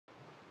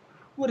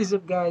What is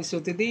up, guys? So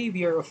today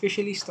we are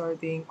officially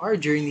starting our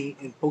journey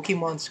in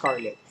Pokemon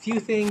Scarlet. Few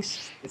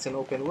things, it's an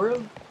open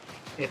world,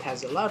 it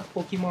has a lot of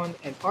Pokemon,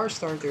 and our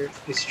starter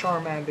is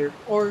Charmander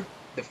or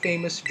the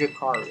famous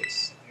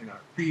Dracarys in our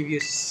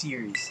previous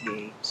series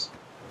games.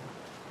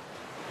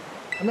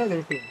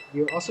 Another thing,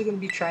 we're also going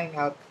to be trying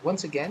out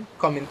once again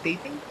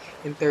commentating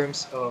in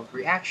terms of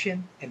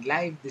reaction and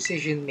live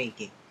decision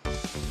making.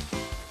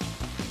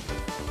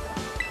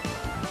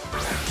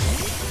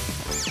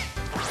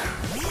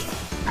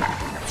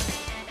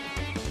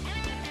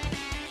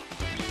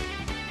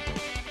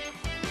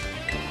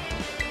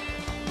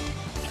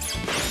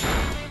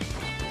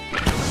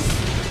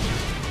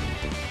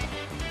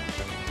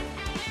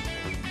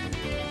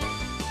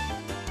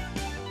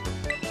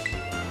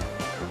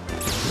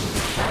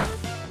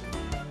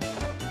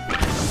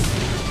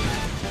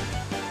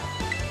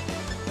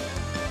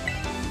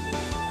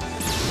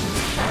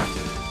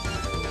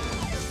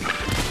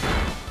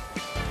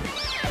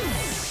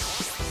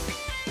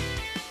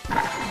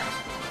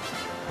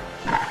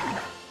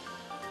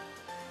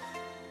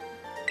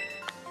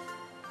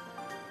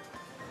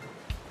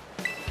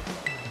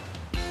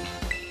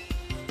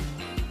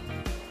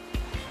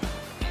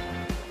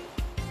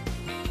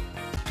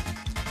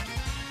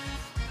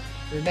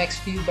 The next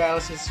few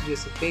battles is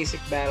just a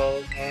basic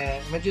battle,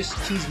 and I'm gonna just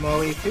choose my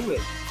way through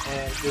it,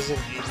 and it doesn't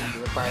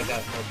really require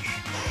that much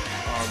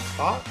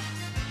thought.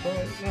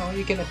 But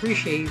you can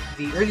appreciate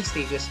the early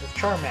stages of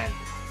Charmander.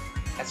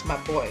 That's my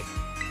boy,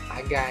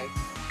 my guy,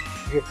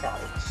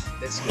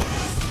 Dracarys. Let's go.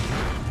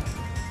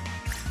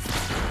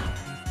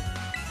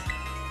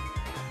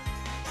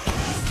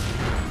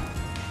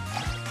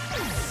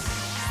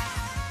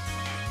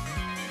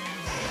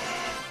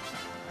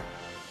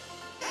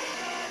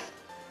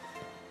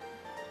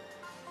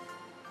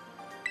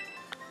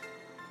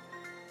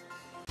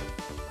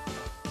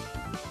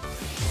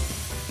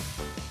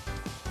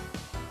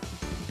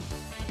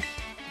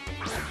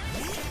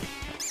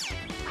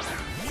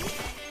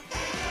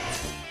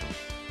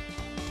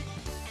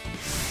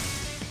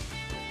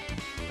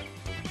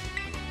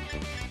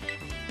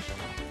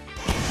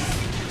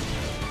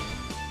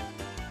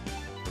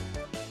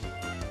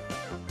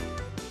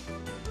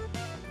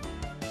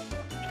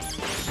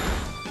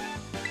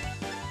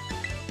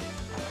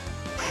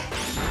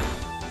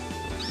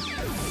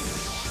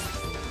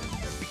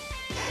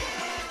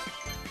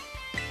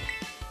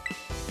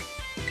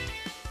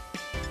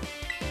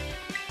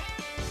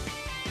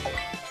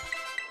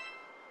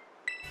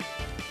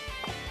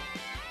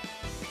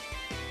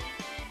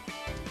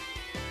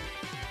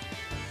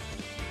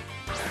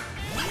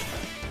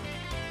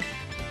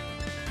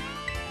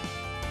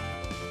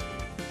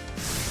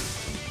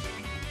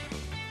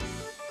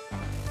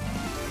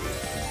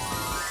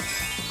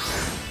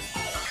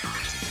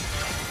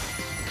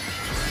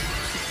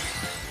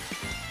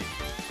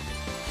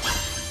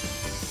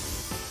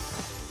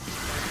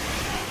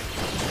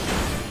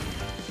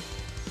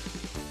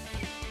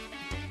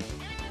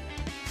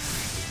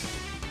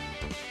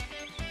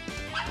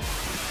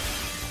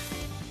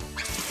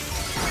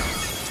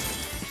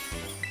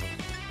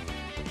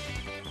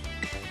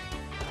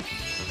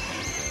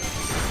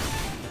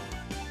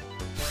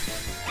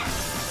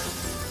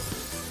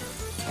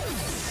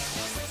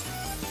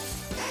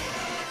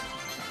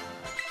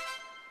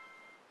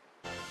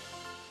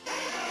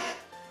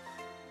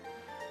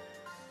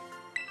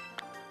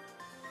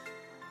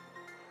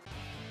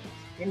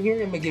 In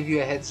here, I'm gonna give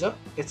you a heads up.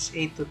 It's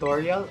a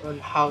tutorial on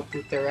how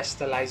to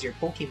terrestrialize your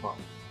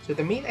Pokemon. So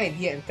the main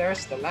idea in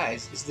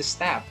terrestrialize is the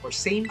stab or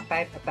same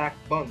type attack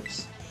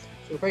bonus.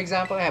 So for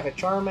example, I have a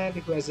Charmander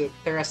who has a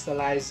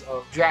terrestrialize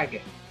of Dragon.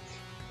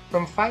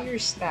 From Fire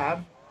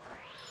Stab,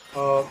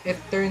 it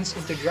turns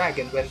into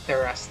Dragon when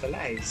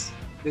terrestrialized.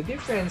 The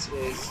difference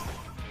is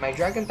my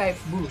Dragon type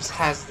moves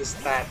has the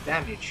stat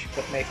damage,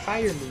 but my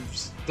Fire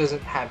moves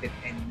doesn't have it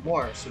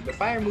anymore. So the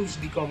Fire moves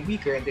become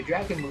weaker and the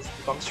Dragon moves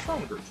become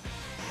stronger.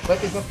 But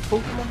if a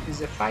Pokemon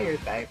is a Fire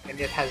type and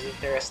it has a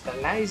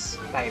Terrestrialize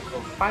type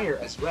of Fire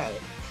as well,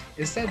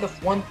 instead of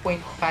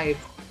 1.5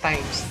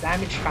 times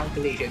damage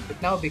calculation,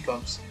 it now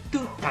becomes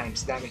 2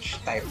 times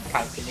damage type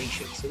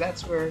calculation. So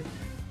that's where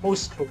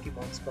most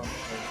Pokemons come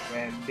from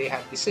when they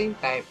have the same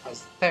type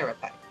as Terra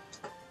type.